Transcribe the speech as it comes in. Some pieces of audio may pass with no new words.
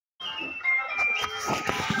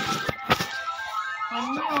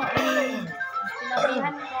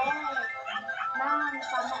Sinabihan ko na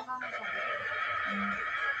sama ka.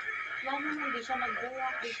 Lalo na hindi siya naggawa.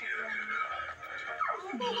 Hindi siya plano.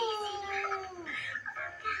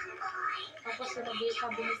 Tapos sabi ni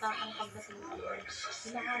tatang pagdating ko,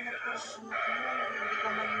 hinahanap ko ang anak mo, hindi ka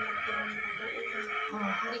man lang pumunta doon.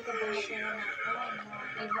 Hindi ka ba masaya na ako,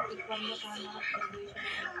 na ihatikwan mo sana at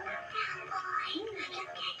graduation mo.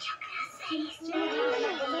 Sino ba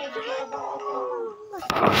nagbuhay dito ka ba?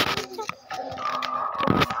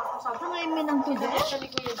 Sangay mo ng tudo? Sabi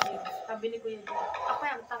ni Kuya Jim. Ako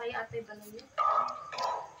yung takay ate ba na yun?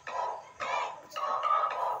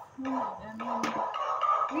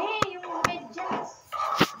 Yung medyas.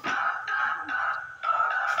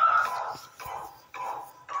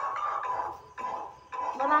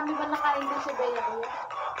 Marami ba nakain din si Bea ko?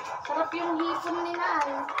 Sarap yung hipon nila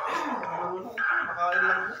eh. Nakain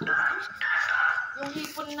lang. Yung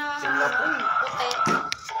hipon na puti.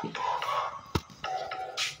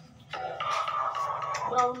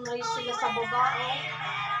 Brown rice sila sa baba eh.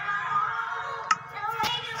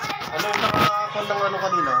 Ano yung nakakakon ng ano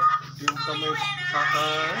kanina? Yung sa may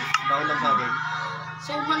daw ng sagay.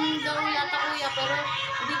 So man daw yata kuya, pero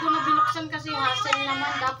hindi ko na binuksan kasi hassle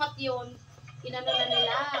naman. Dapat yun, inano na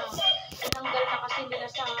nila. Tinanggal na kasi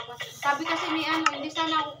nila sa... Sabi kasi ni hindi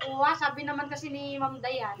sana kukuha. Sabi naman kasi ni Ma'am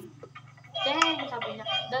Dayan. Deng, sabi niya,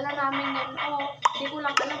 dala namin yan. Hindi ko lang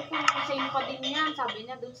alam kung same pa din yan. Sabi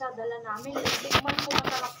niya, dun sa dala namin. Hindi man ko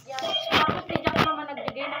masarap yan. Tapos hindi ako naman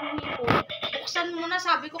nagbigay ng hipo. Buksan mo na,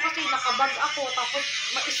 sabi ko kasi nakabag ako. Tapos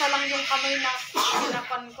isa lang yung kamay na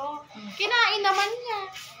hinapan ko. Kinain naman niya.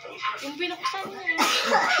 Yung binuksan niya.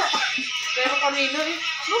 Pero kanino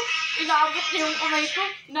inaabot niya yung kamay ko.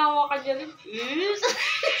 Inahawakan niya rin.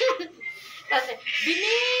 Kasi,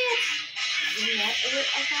 binit!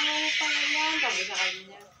 Asawa mo pala yan. Sabi sa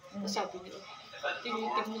kanya. Sabi niya,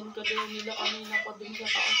 tinitignan ka daw nila kanina pa dun sa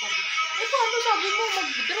tao. Sabi, paano sabi mo,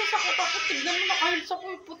 mag-dress ako tapos tignan mo nakahils ako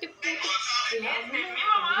yung putik-putik. Kaya ano na.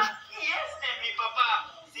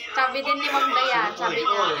 Sabi din ni Ma'am Dayan, sabi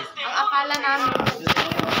niya, ang akala namin,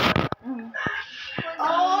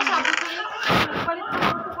 sabi ko yun, palit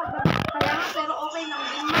na ako kagabi. Kaya nga, pero okay lang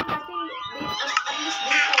din man kasi, at least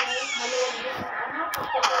dito, maluwag yung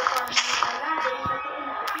pagkakuha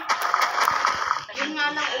yun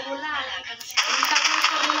nga lang umulan. Ang tagal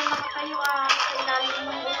pa nila nakatayo sa ilalim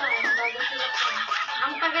ng ulan.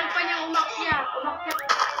 Ang tagal pa niyang umakyat. Umakyat na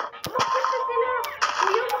sila.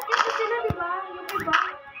 Kuya, umakyat na sila, diba? Yung iba.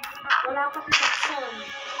 Wala pa si Jackson.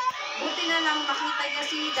 Buti na lang makita niya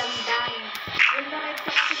si Dandan. Yung diretso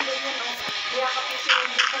kasi ganyan, niyakap niya si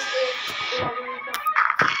Randy kasi ilawin niya.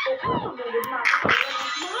 Sumugod na ako.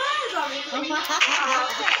 Mahal! Sabi ko.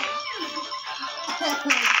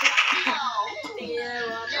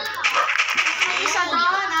 May isa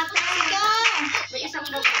doon, ate. May isang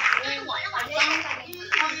babae.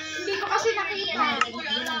 Hindi ko kasi nakita. Sabi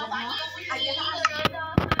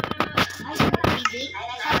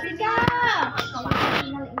ka!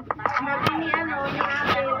 Sabi ni yung ate.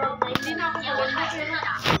 Hindi na ako maganda pero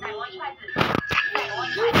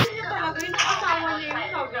hindi niya talaga yung asawa niya yung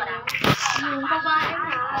sabi niya. Yung babae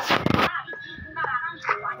na.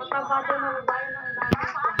 Mataba doon na babae ng dami.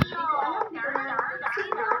 Hindi ko alam, hindi ko na.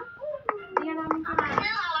 Sino? Hindi nga namin kinain.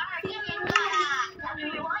 Sabi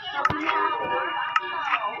niya ako.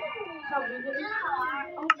 Sabi niya,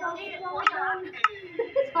 ang sabi-sabi.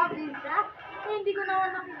 Sabi niya, hindi ko naman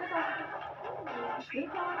nakita sabi ko.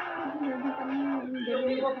 Yung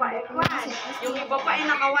iba pa yung iba pa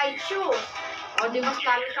naka-white shoe. O di mas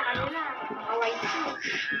talo sa kanila. Naka-white shoe.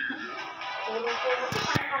 Puro-puro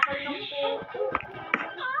sa kapal ng puto.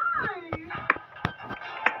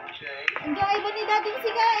 Enjoy ba ni dating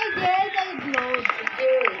si ka, AJ? Nag-load.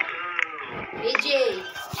 AJ.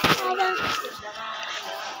 Sabi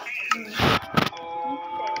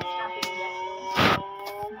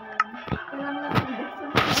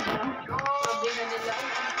na nila.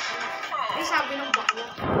 Sabi ng bakla.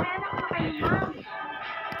 May anak na kayo, ma'am.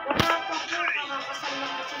 Wala pa po. Kakakasal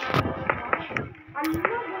lang kasi namin. Ano,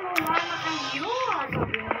 gumawa na kayo. Sabi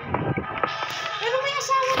na. Pero may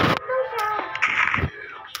asawa na daw siya.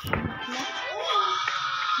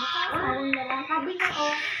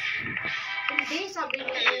 Sabi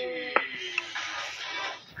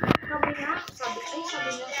niya, hindi,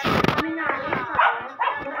 sabi niya, kami na alam,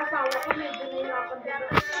 yung asawa ko medyo nahirapan din.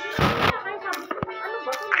 Kaya sabi ko, ano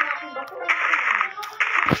ba ito? Lalaki ba ito?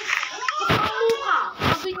 Kapag ka,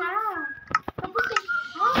 sabi niya. Tapos ha?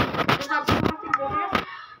 Sabi ko kasi, Boris,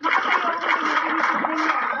 nakatayo ako na pinag-inisip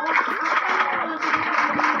niya ako.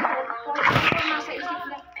 Nasa isip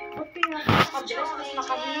niya, ba't pinag-nakadress, tapos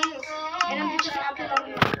nakabihis? Nandito si ate lang,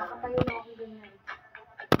 nakatayo na ako ganyan.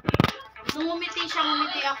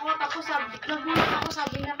 ngumiti ako. Tapos nagulat ako,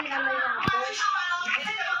 sabi na kilala niya ako.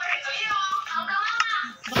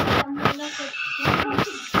 Baka muna sa...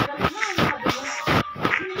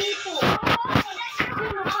 Hindi po.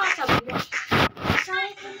 Sino ka? Sabi niya.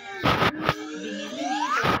 Sabi ko na. Hindi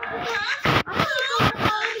po. Ikaw na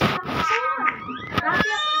paulit ako sa'yo.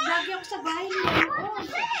 Lagi ako sa bahay niya noon.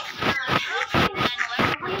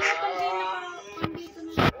 Nakalimutan din nakapandito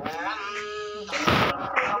na.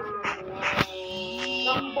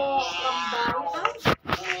 Rambay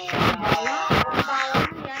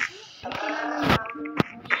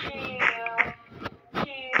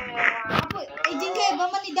Ako, eh, din kayo ba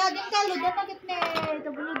man ni dading kalo? Doon nakit na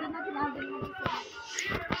tabulo doon natin abin mo.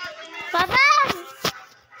 Papa!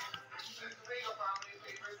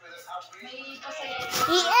 May pasaya.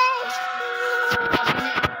 Iye!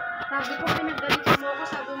 Sabi ko, pinagalitan mo ako,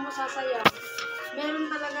 sabi mo sasaya. Meron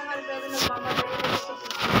talaga nga, pero nagmamadali ko sa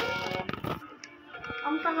pagkakas.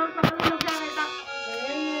 Ang tagal-tagal na nagkakita.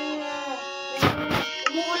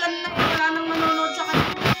 Umuulan na eh, wala nang manonood sa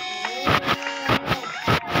kanya.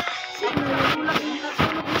 Sabi ko,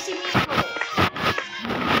 natulog yung si Miko.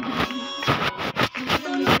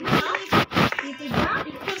 Dito ba?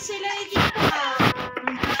 Picture sila eh dito ah.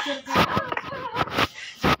 Picture ka?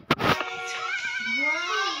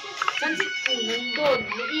 Wow! Kansit ko, nandun.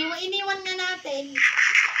 Iniwan nga natin.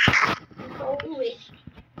 Ito uuwi.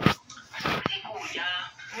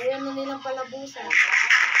 Ayaw na nilang palabusan.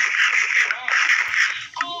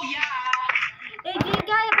 Eh, di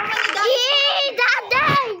kaya pa man ni dading. Iye!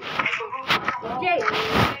 Daday! Jay!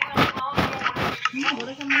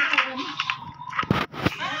 Wala ka muna ka gani.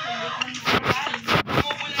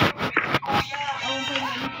 Awang kayo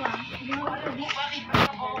na ito ah. Ginawa ka di.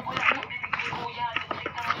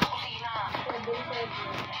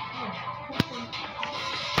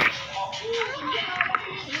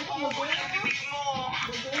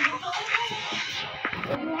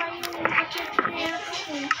 Buhay yung kachet niya.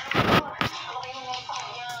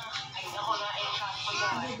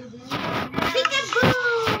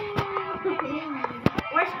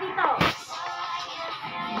 Where's Tito?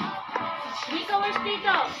 Nico, where's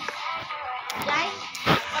Tito? Jai?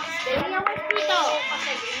 Delia, where's Tito?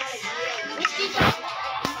 Where's Tito?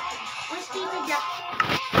 Where's Tito, Jack?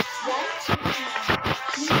 Jai?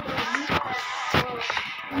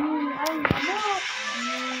 Ay, ano?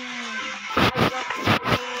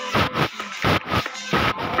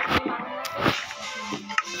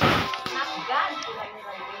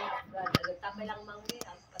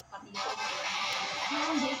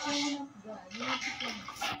 Hindi ito yung nakagani.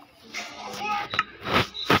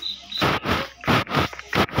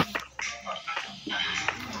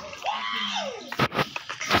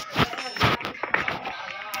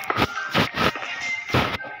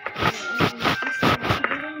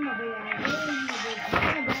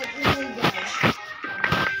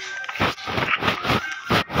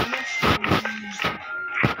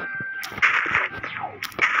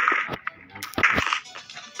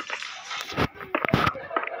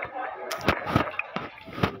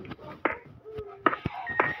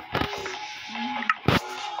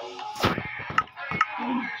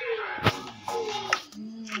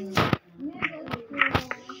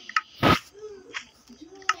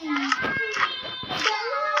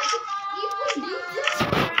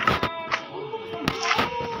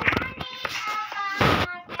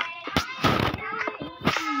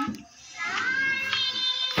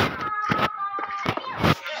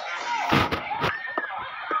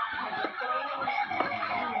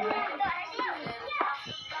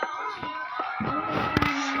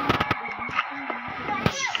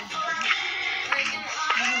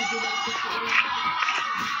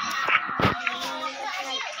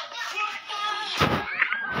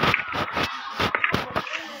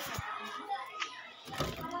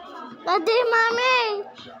 Daddy, mami!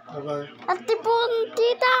 Okay. Ati po,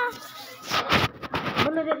 tita!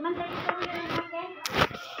 Bulunod man tayo ito natin.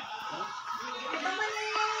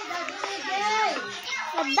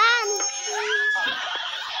 Adan!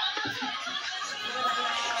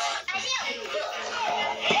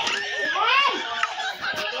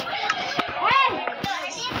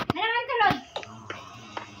 Meron tulog.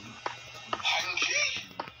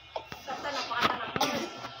 Basta napakatanak mo.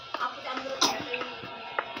 Apit ang tulog.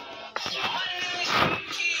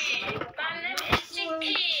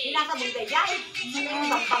 Pinakabong tayo dyan.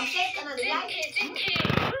 Ibang pangsit ka na nila.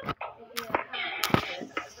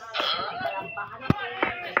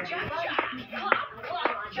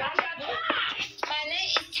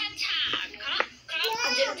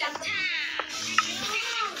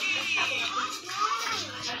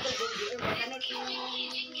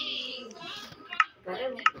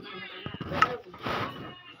 Galing.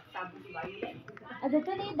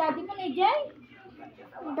 daddy mo na, Jay?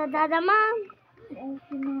 Dada, ma'am.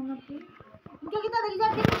 Okay, mama po. Kita lagi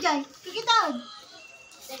daddy mo, Jay. Kita.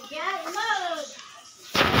 Jay, mag.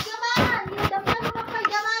 Jaman, yung dapat mo kapay,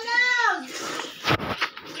 jamanan.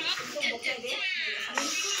 Ayan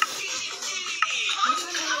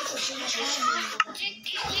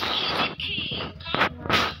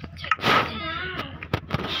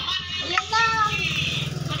lang.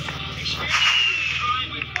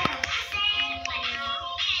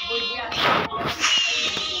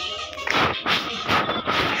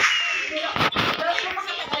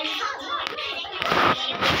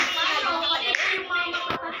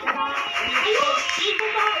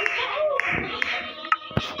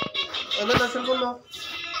 Ano na, cellphone mo?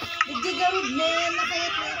 Nagjagarod na yan,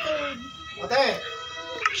 nakayat na ito. Ate!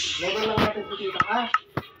 Logan lang natin po kita, ha?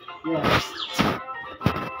 Yeah.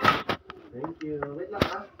 Thank you. Wait lang,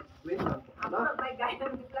 ha? Wait lang. Ano? Wait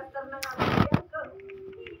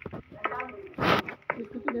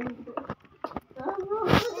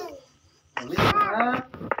lang, ha?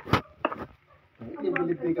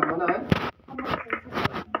 Libre-libre ka muna, ha?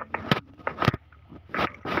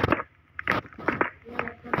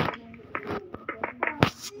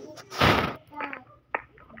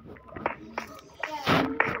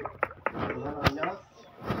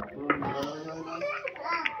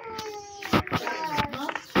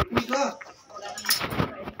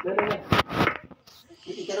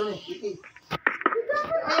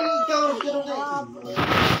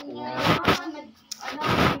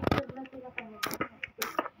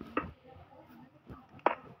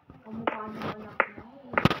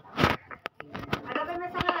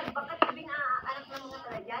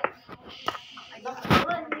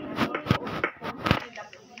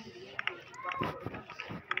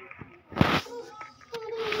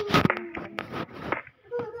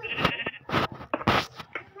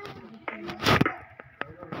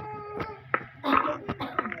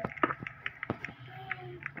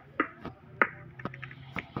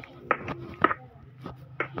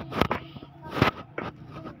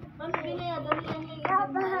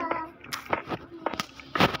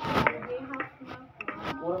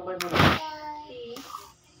 Kurang ba yun?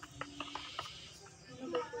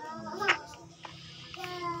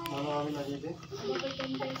 Mama kami na dito.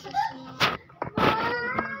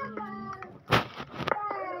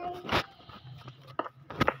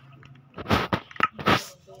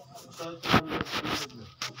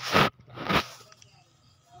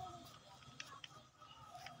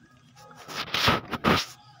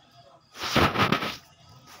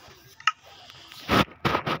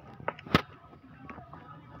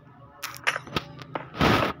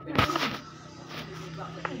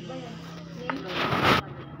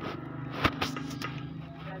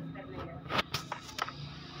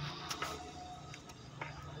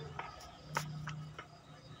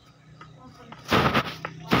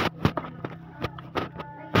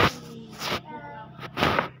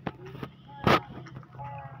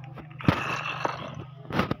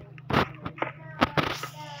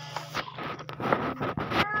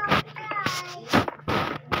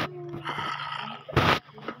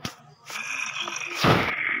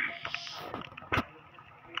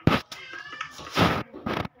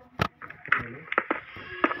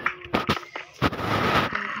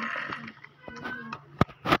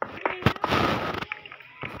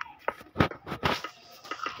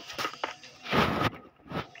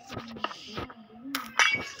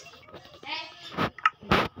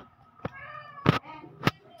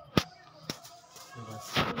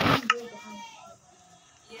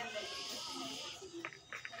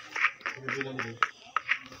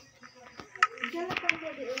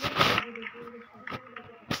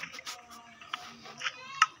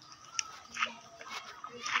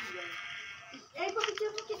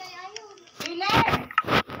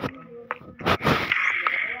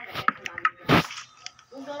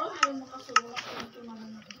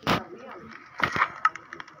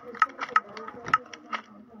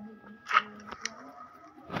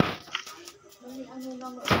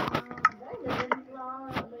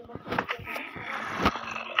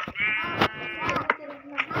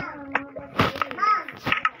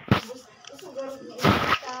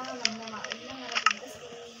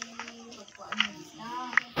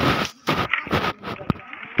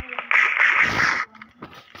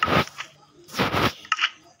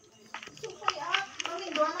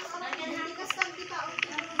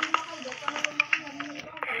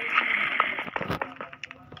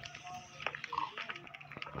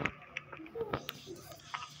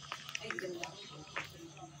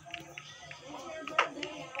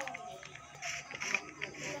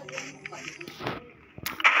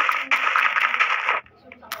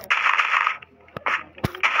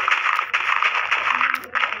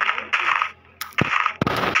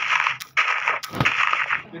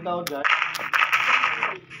 Yung tawag dyan.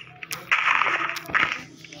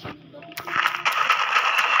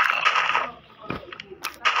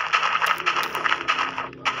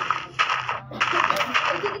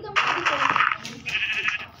 Pwede kita makikita.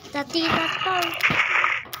 Sa tita ko.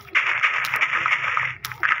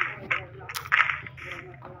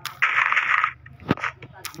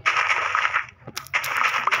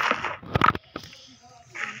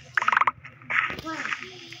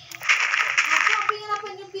 Ako,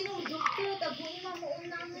 pingirapan yung pinudok ko. Tabuin mo mo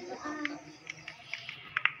unahan na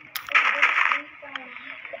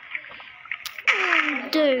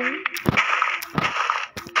There.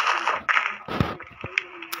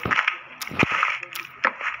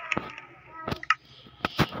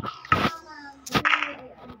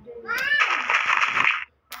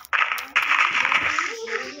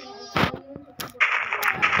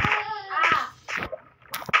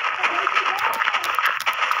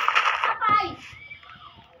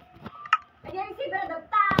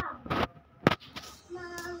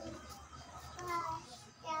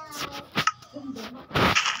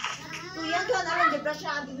 Kuya, ka naman, di ba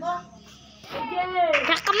sabi mo?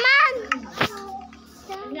 Rakaman!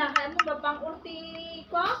 Kaya kaya mo ba pang urti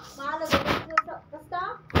ko? Mahal na ba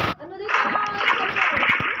basta? Ano din ka na?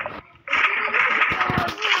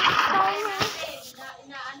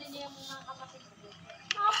 Inaano niya yung mga kapatid ko.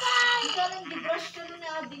 Ikaw lang, di-brush ka nun na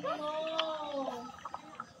adik mo.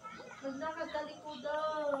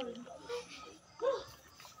 Nagnakalikudan.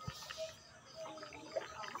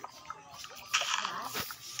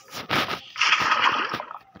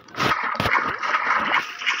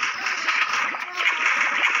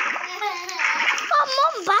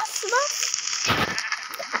 Mom, bas.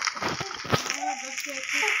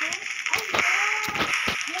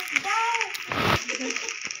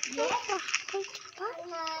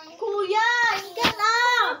 Kuya, hindi na!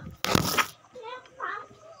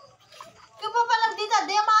 Ka pa palang dito,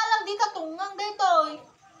 di maalang dito, tunggang dito.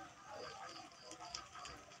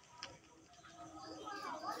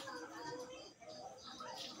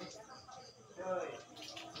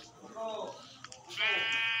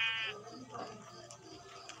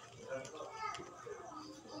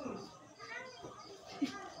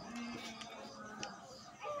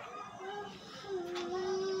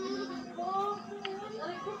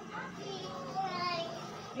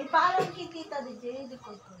 May paalam kay Tita DJ, di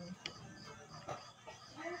ko ko.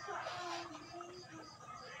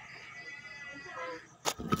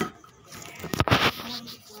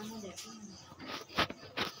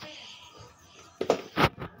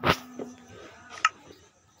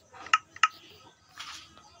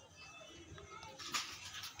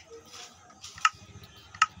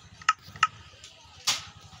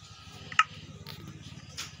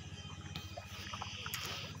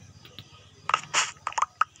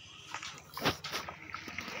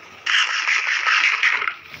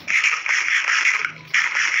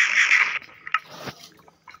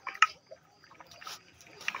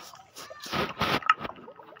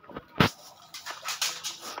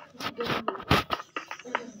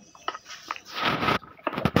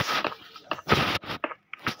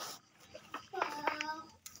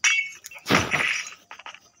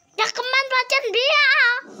 Rakaman macam dia.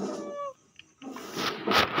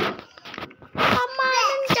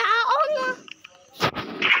 Kaman daon.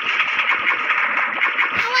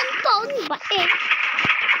 Awan pun baik.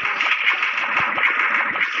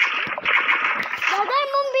 Daday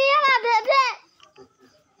mong biya nga, bebe.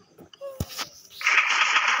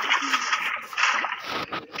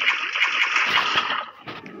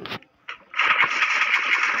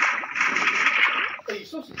 Ay,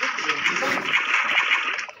 sus!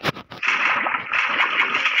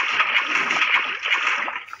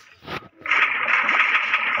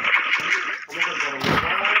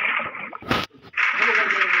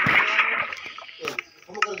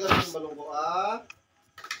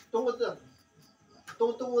 Tungkol na.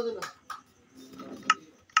 Tungkol na.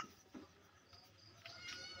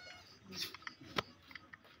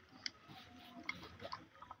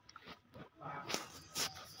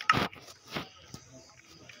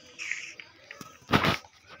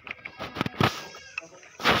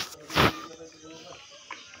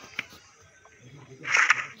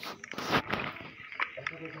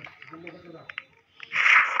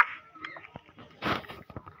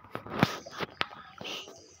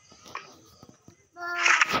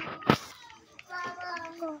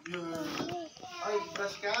 Ay,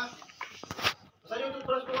 brush ka? Saan yung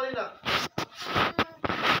toothbrush ko kanina?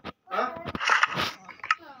 Ha?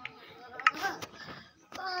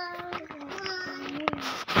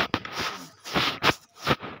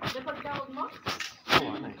 Dapat tawag mo?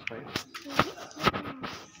 Oo, nice.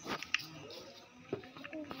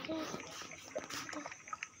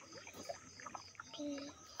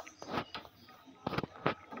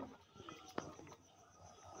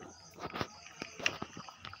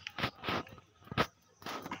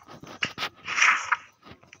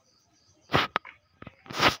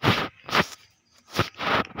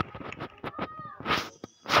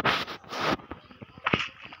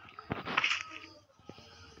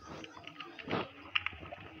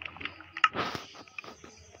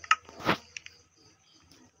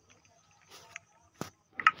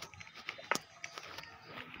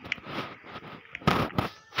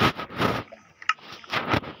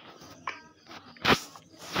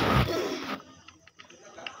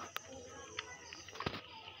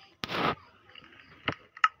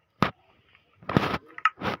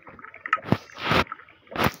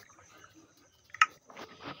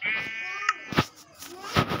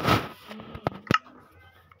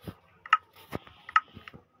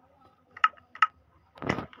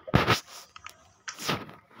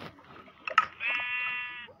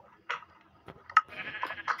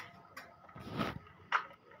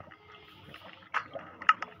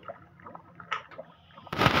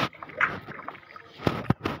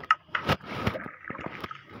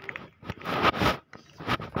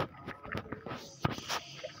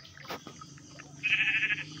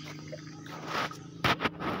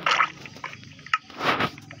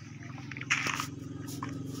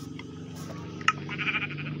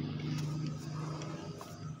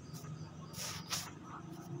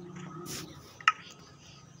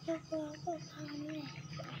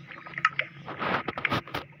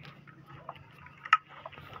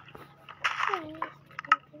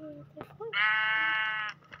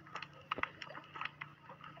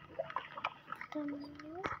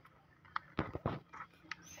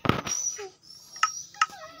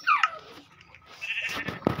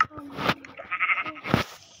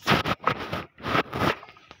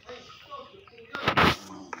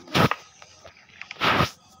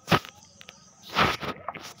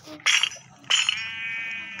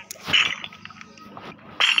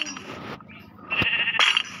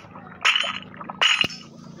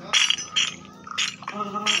 Pwede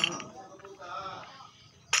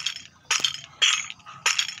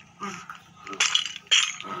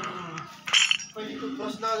ko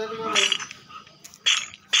cross na rin ulit.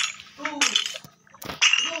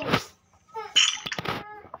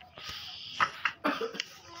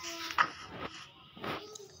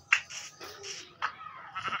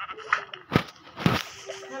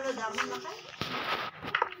 Naladamon na kayo.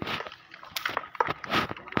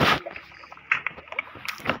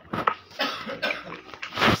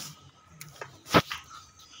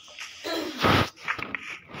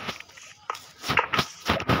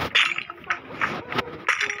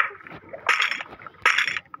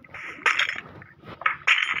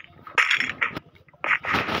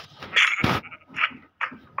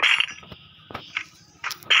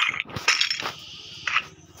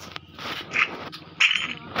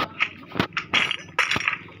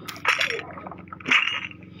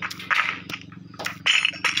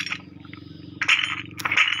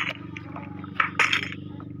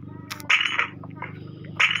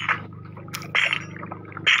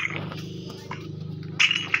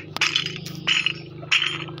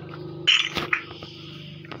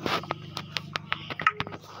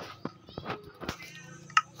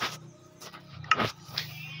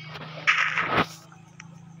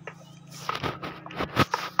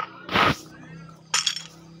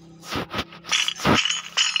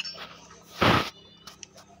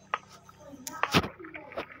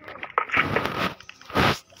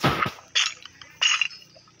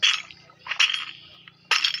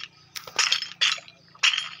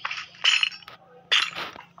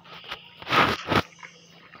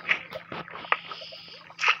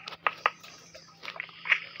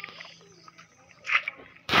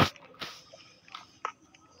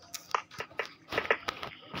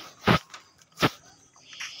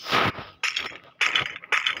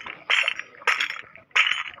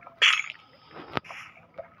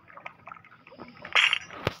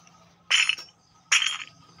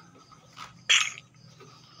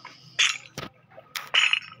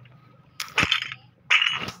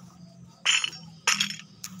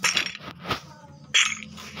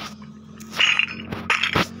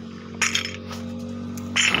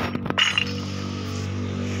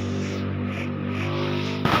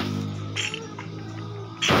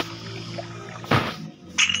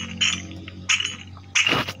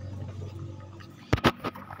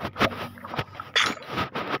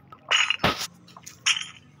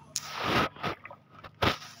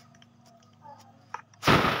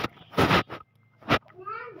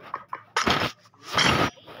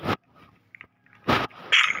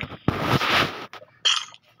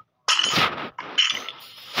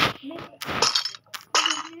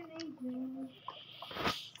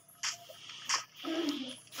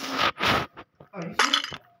 Ay,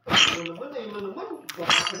 ano naman, ayun na naman.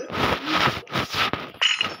 Baka ka na.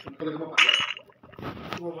 Talaga mapala.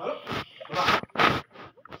 Mapala? Baka.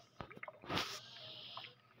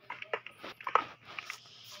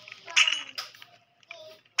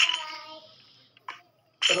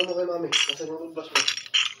 Tanong mo kay mami, nasa yung toothbrush mo?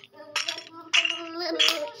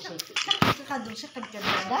 Kakadong siya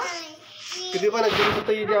kagkagada. Hindi ba nag-dito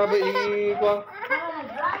tayo di abay i-kuha?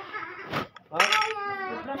 Ha?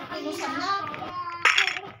 Brush ko yung sana.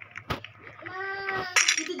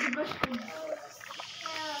 Dito di brush ko.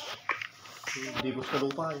 Hindi gusto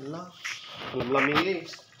lupa, yun lang. Alam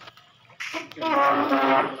lamis.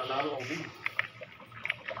 Mananalo ako din.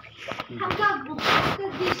 Hanggang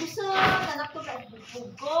bubog di gusto. Anak ko ka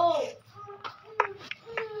bubog.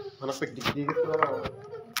 Anak pagdigit ko na.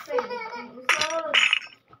 Pwede gusto.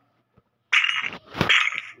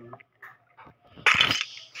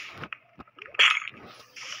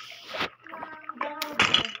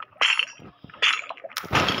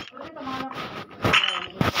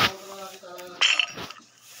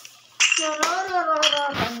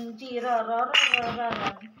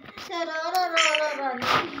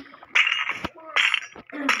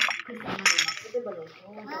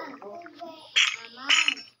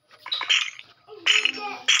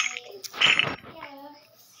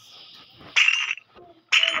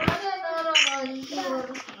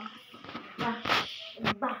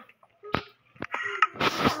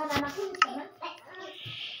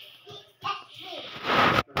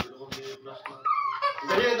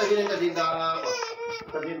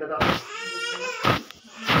 Tadinda na.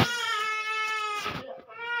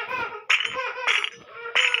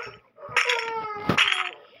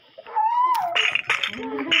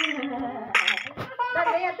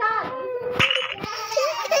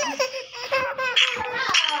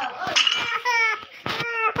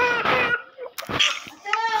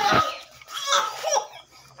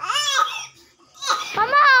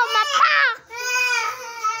 Mama, mapak!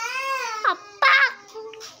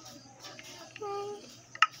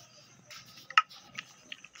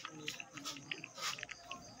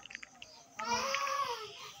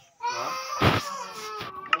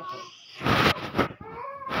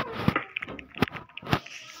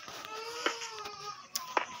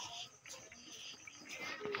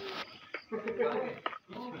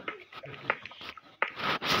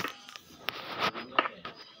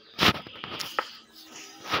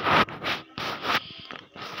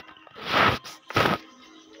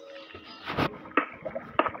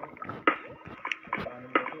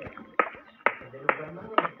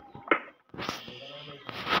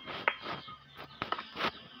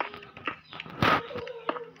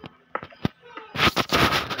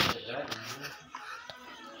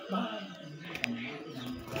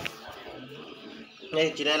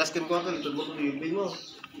 Eh, chinelas kan ko ako. Litod mo ko bibig mo.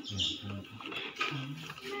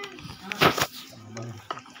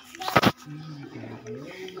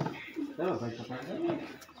 Ano, kahit sa pagka?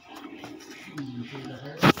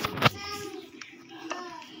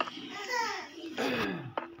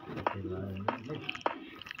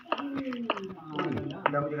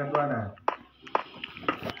 Dapat ginagawa na.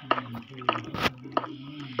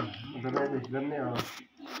 Islam niya.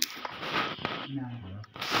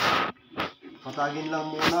 Patagin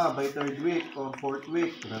lang muna by 3rd week or 4th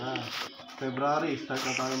week. Na. February, start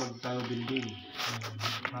na tayo mag-tayo building.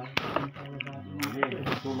 Okay,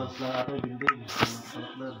 2 months lang ato yung building.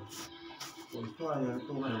 Partner. Ito ay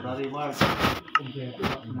February, March.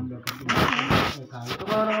 Ito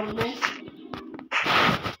ba na kami?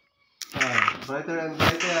 Brighter and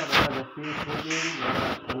brighter. The fish meeting.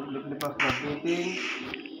 Lipas na meeting.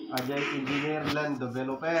 Agile engineer land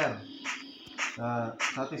developer.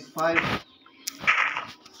 Satisfied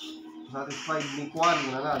ni Kwan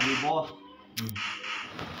ni boss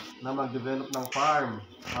na mag-develop ng farm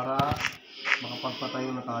para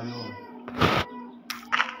makapagpatayo na tayo.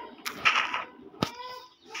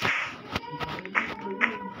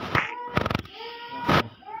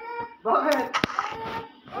 Bakit?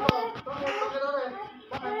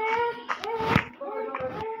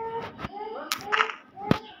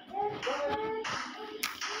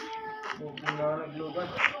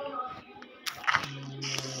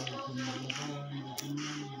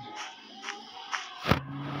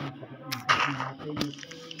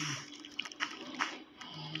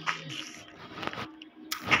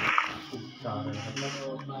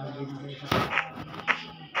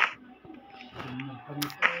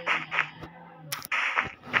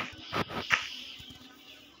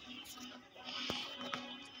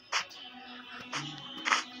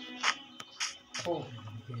 Oh,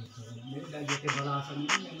 lagi kebalasan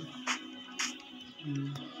ini.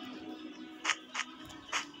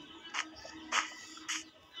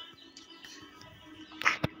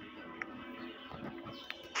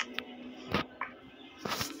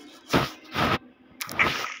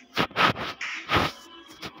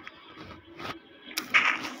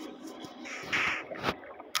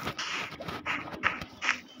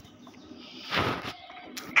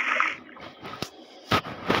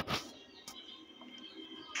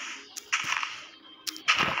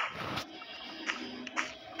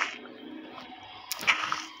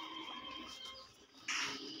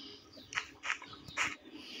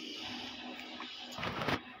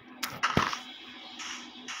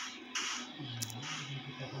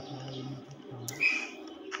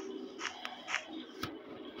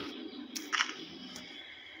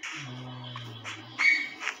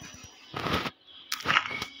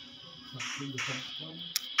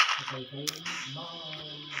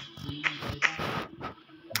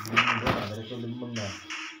 Dari itu lembang dah.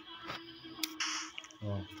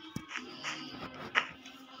 Oh.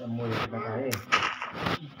 Semua yang kita kaya.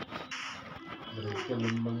 Dari itu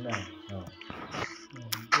lembang dah. Oh.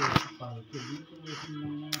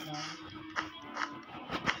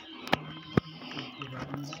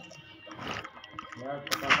 Ya,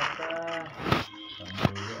 kata-kata.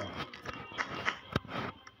 Sambil ya.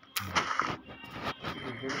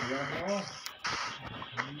 Oh.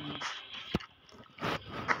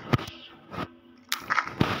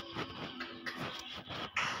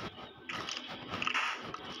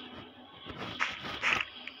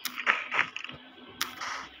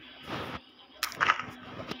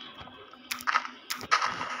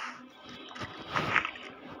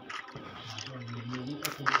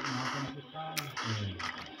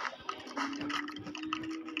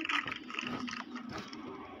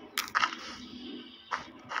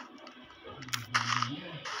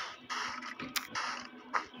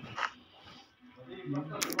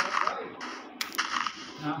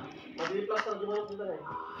 Pwede plaster di mana kita nih?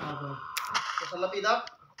 Apa? Sa lapida?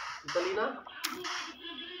 Italina?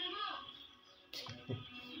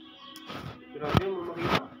 Grabe mo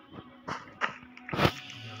makita.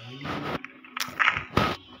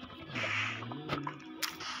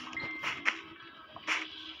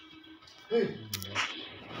 Hey.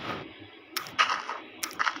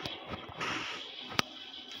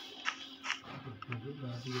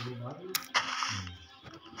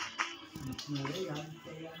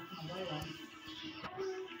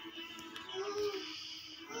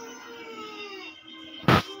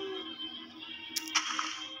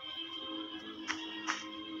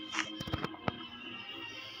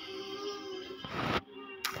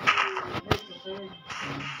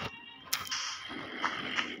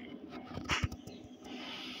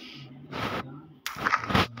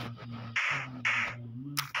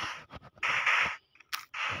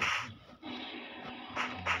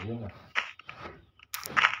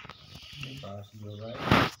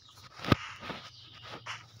 Alright.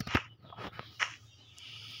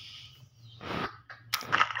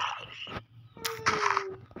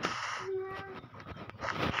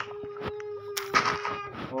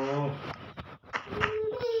 Oh.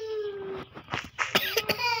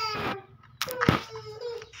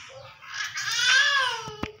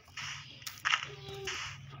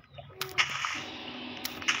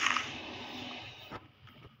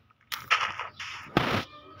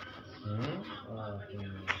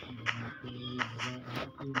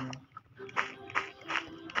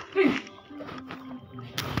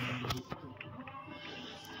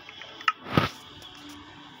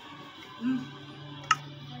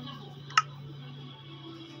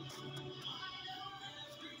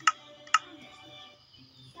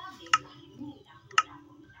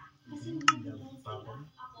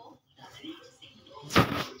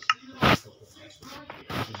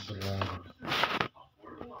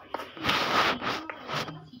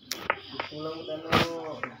 Kulang mo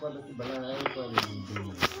tanong, ikaw na si Balay, ikaw na hindi.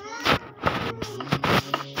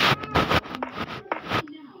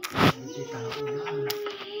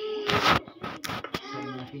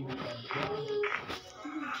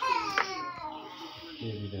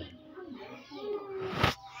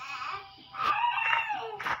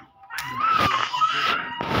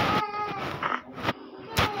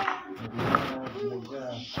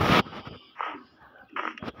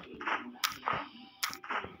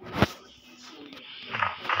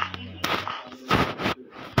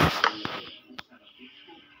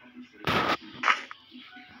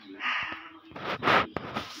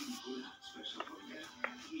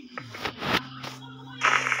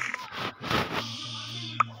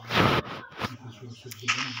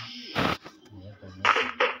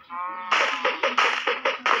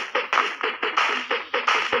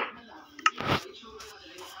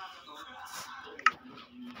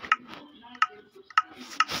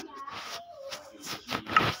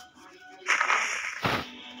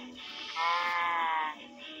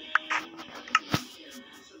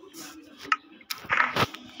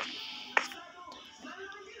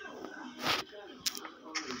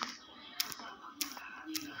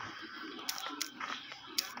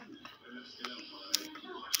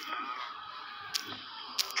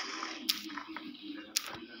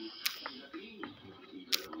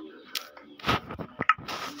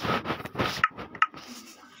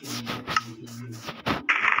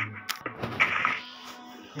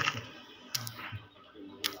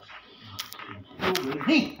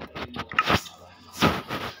 Hey!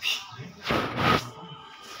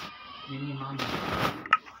 Ini mama.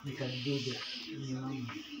 Ikan dede. Ini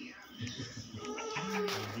mama.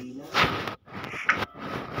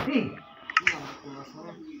 Hey!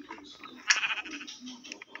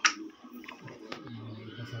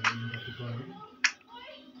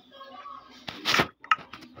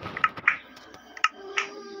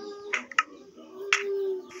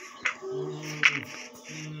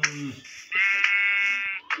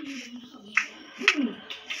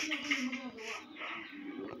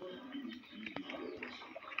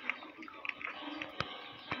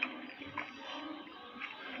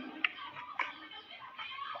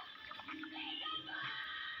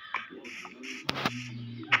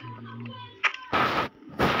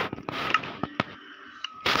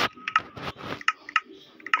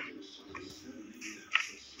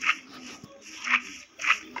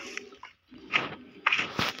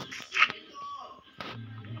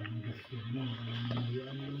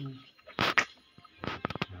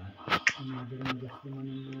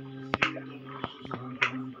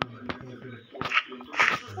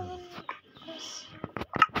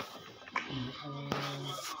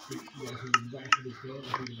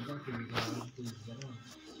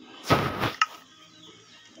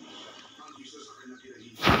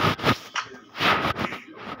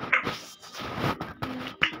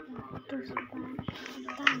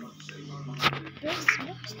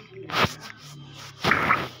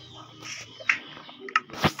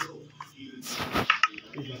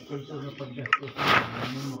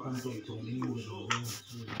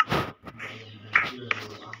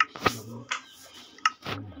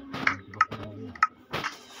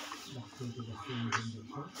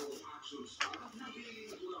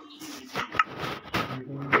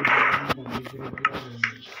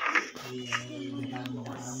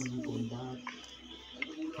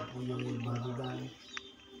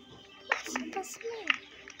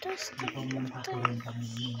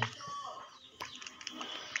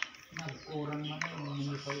 Nagkurang man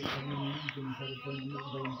yung kami yung cellphone mo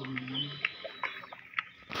gawin ko naman.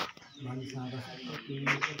 Balis na kasi ito, tingin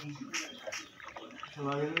ko.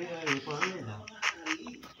 Selain ini, paano yun?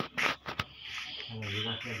 Ang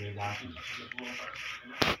jelas na beda.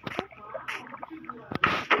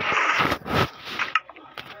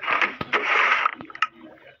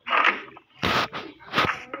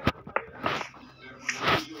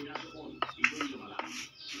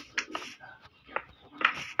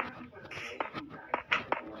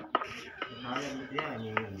 Kaya dia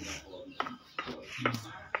ni.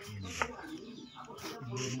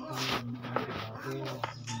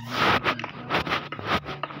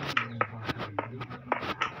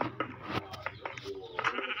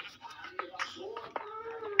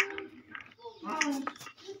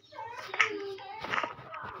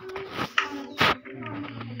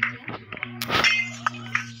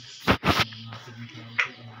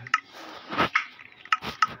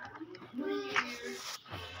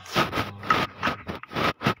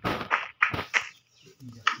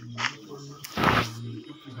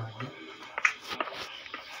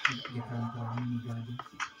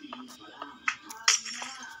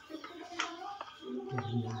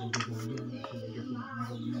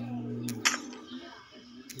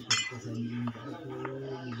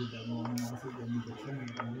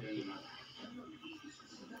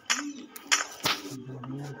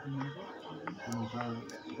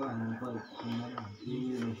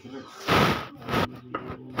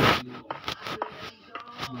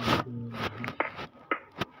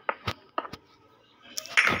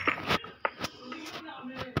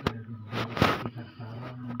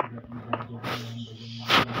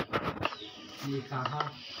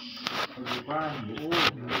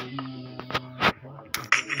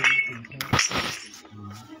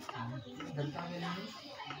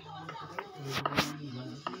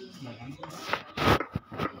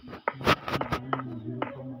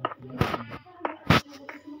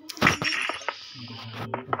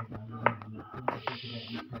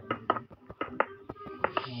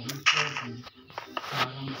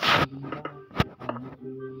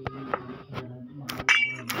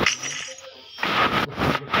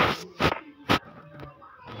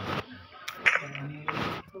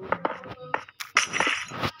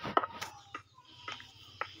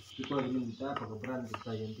 Iko minta pagobran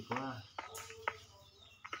kita yang tiko ah.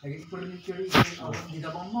 Lagi furniture di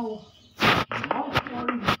dalam mau.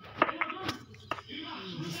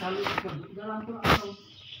 Bisa lu ke dalam tuh atau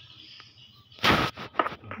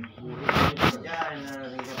Ya, na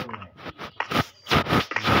ringa to.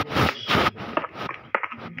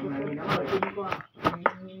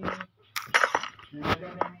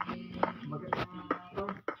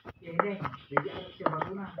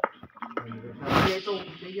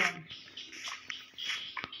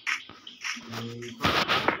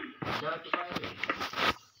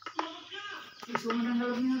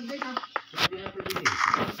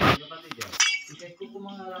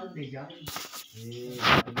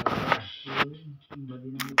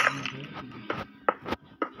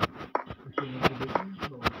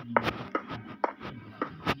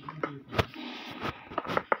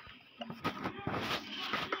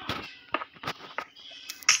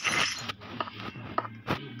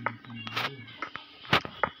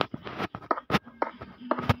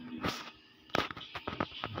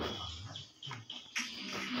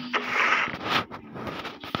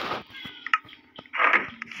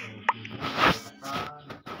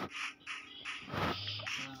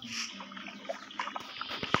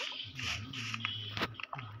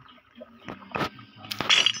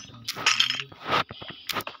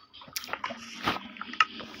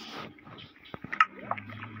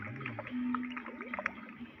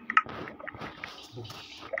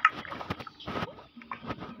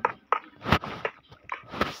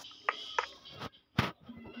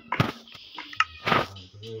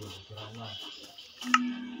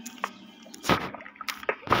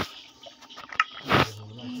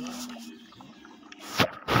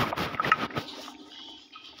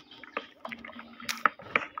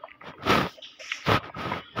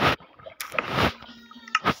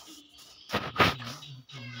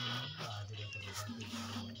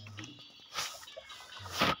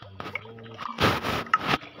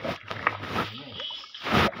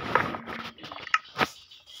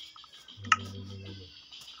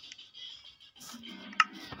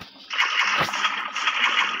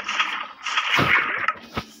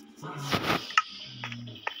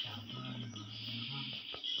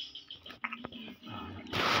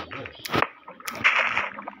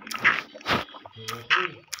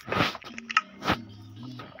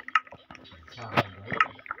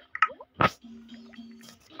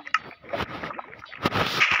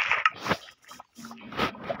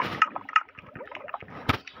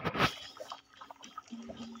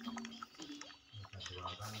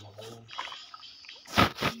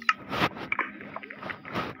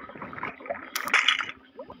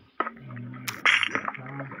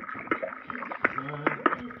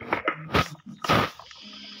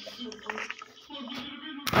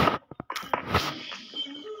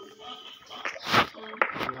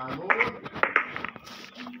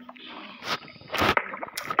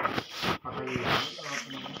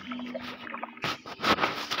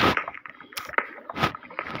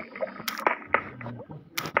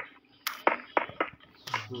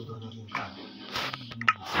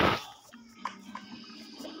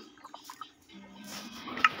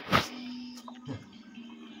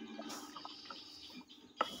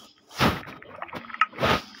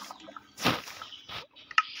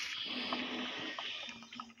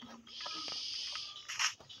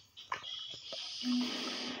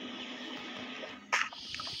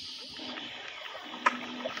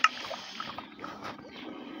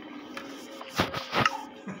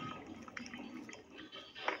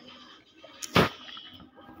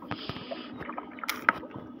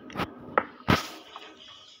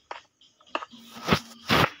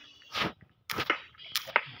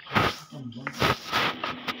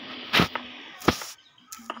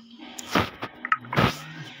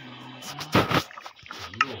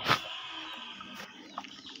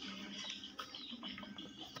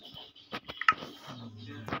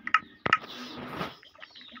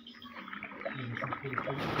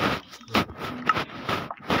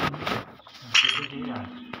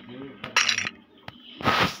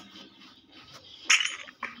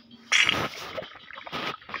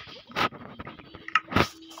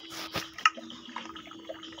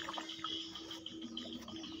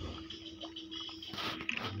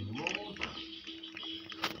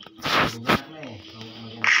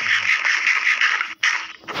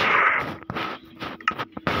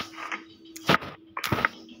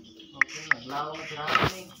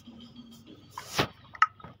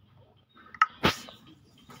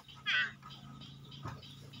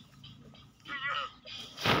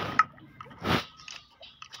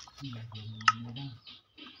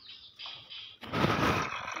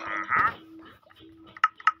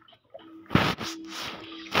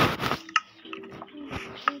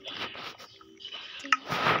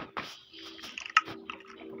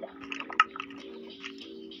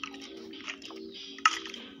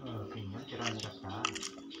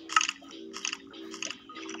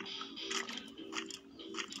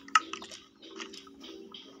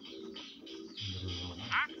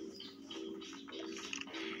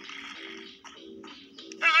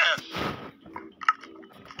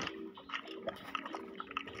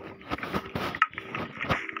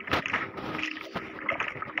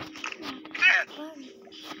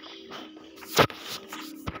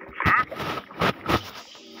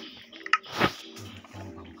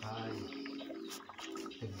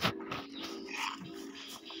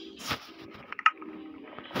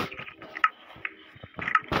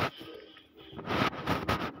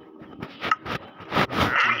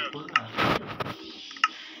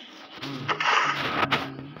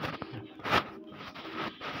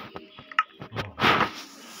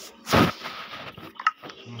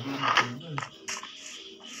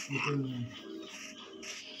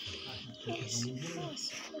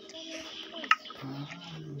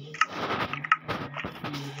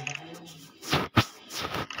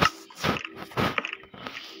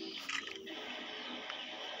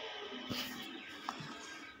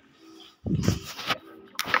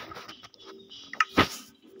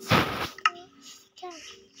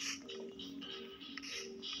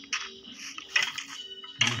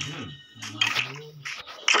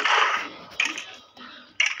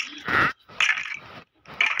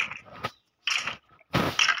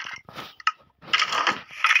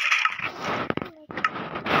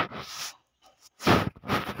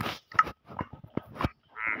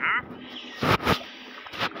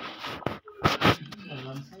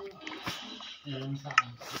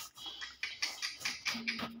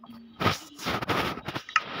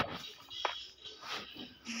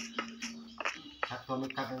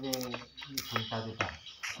 Pemikat aja cinta kita.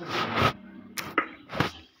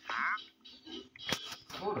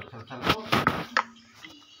 Oh, udah selesai.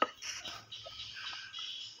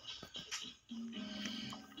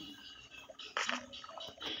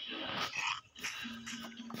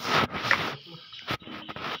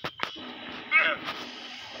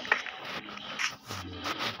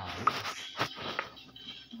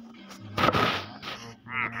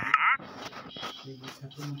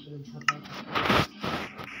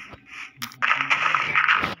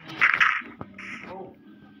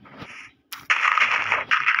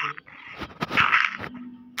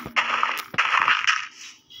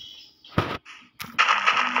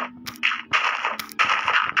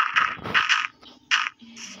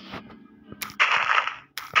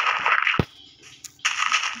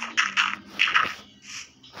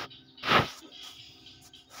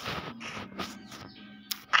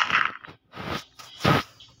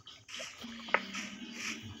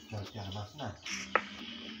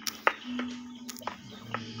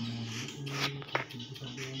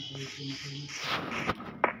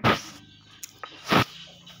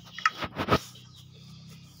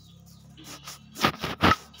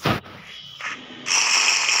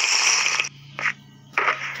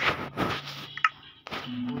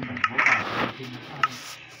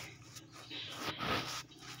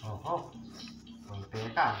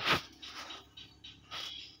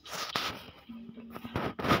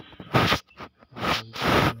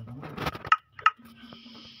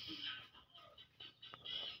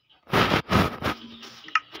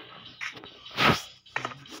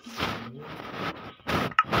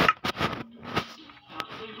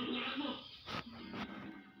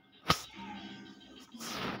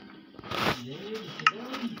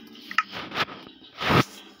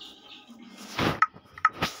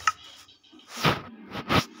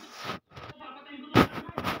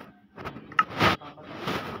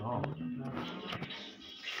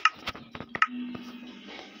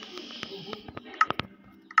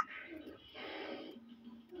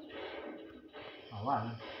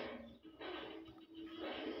 Awan.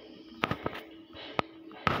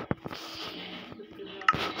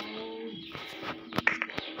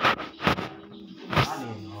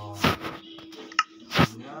 Anin, oh.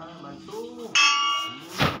 Ya, mantu.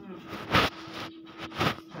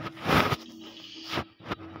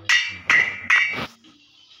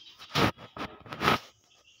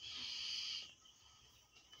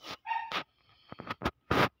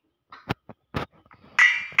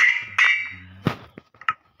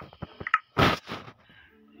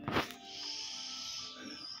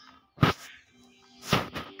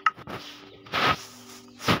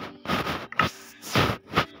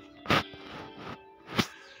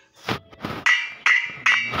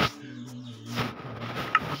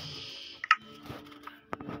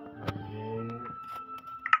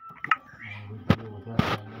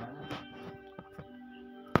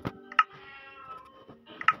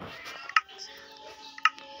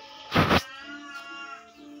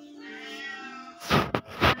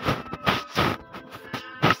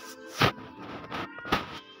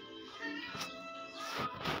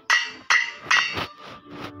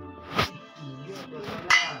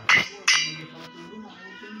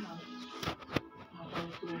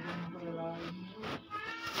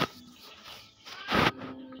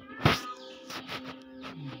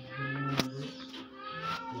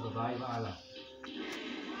 Babae ba ala?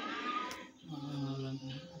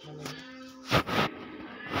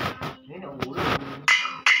 Ini nak ulo.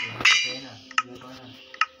 Okay na. Hindi pa na.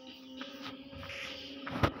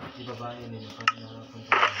 Di babae ini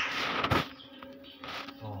punta.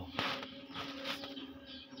 Oh.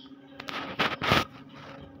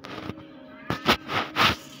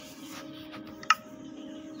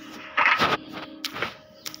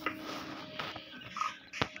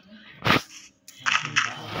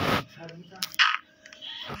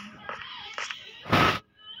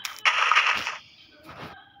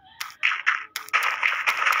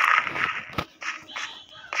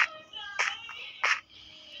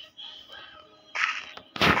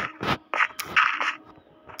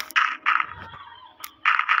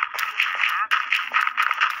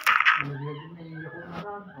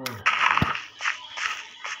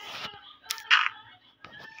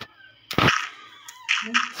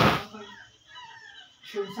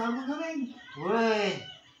 Sama kami. Woi.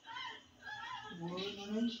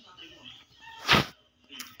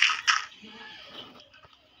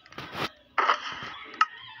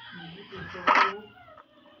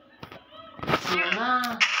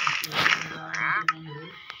 Sana.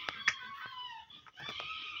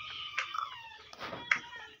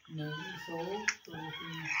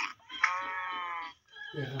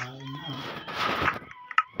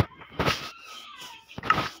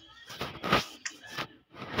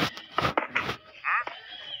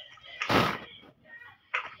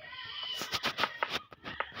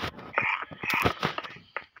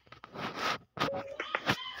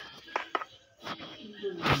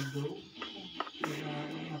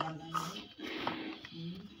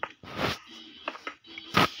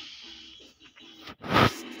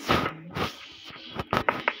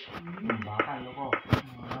 Baka loko.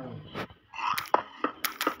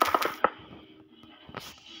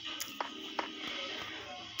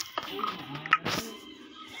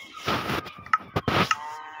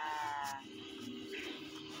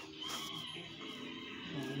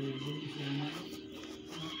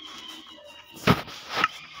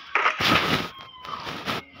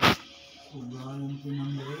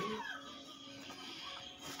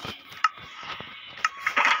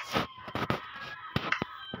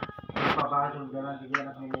 Papasok na lang bigyan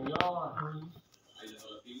ng mayor. Ay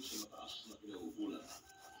nakarating sa mataas na pinauukulan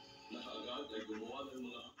na kaagad ay gumawa ng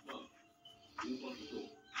mga hakbang upang ito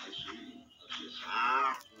ay suriin at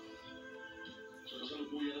siyasahin. Sa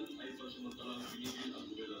kasalukuyan ay pansamantalang pinigil ang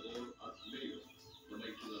gobernador at mayor na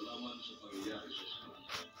may kinalaman sa pangyayari sa eskwela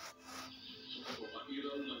sa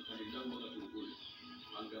pagpapairal ng kanilang mga tungkulin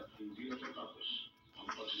hanggat hindi natatapos ang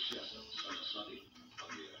pagsisiyasat sa nasabing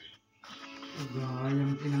pangyayari.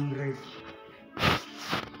 Gayang pinang-great.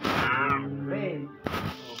 Rain.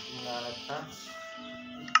 O, pinalat ka.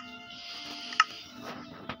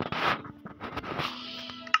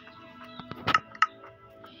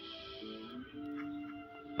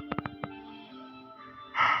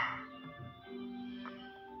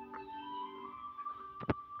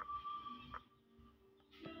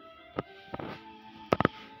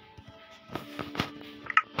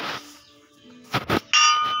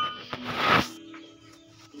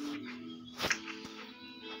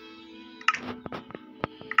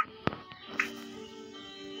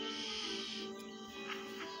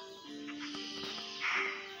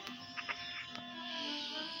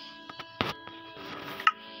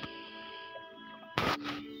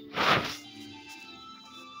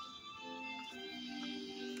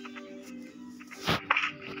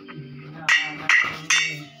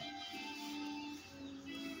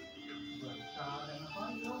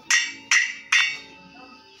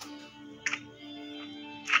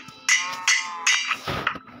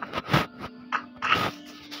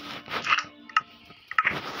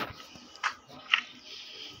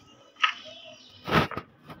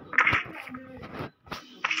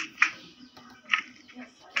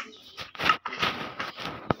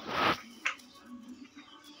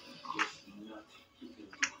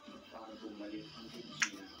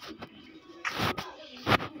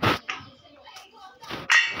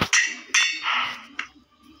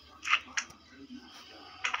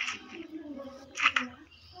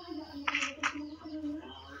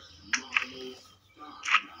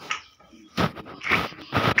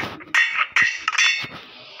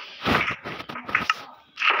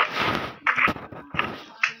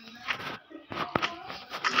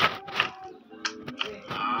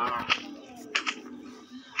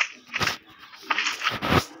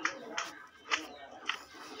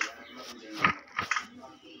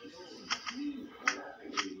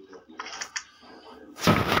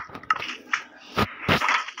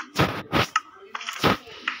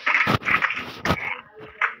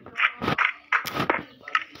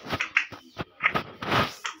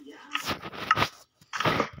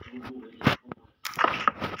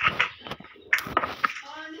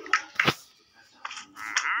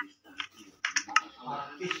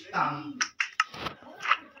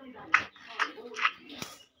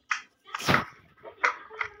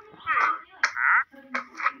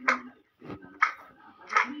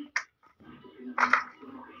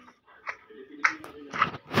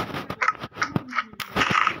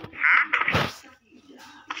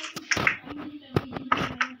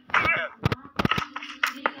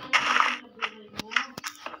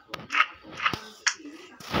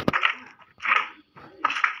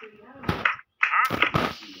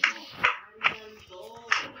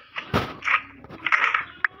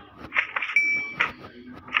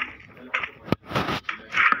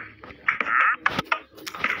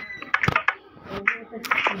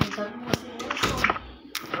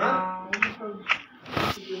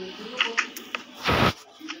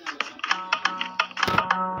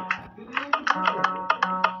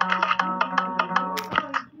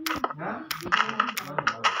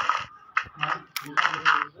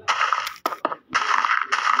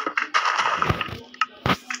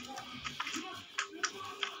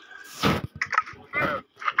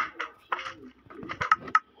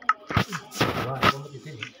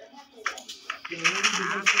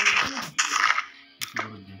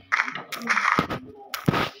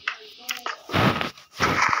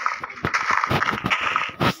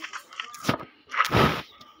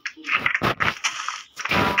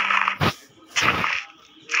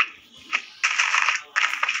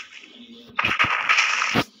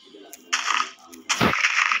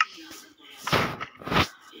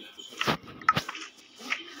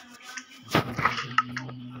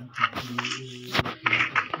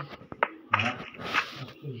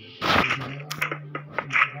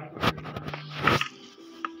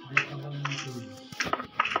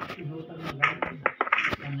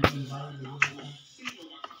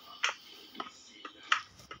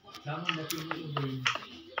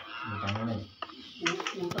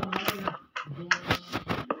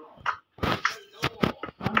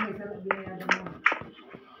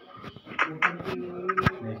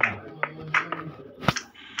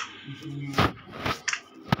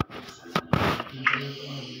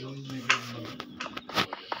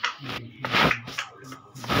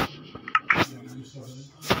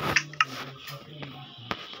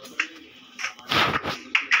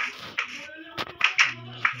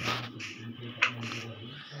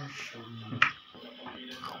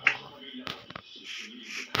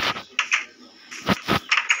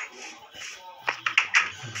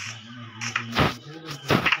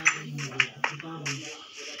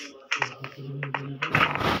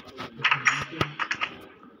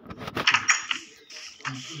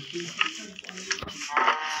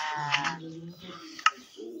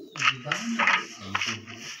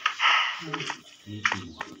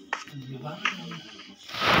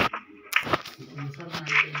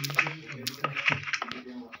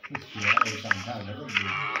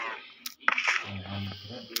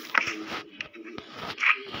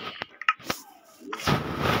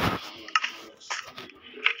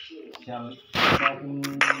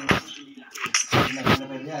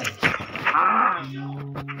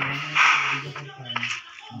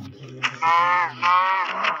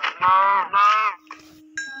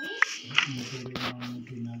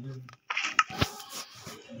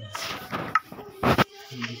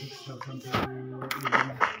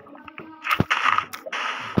 Sampai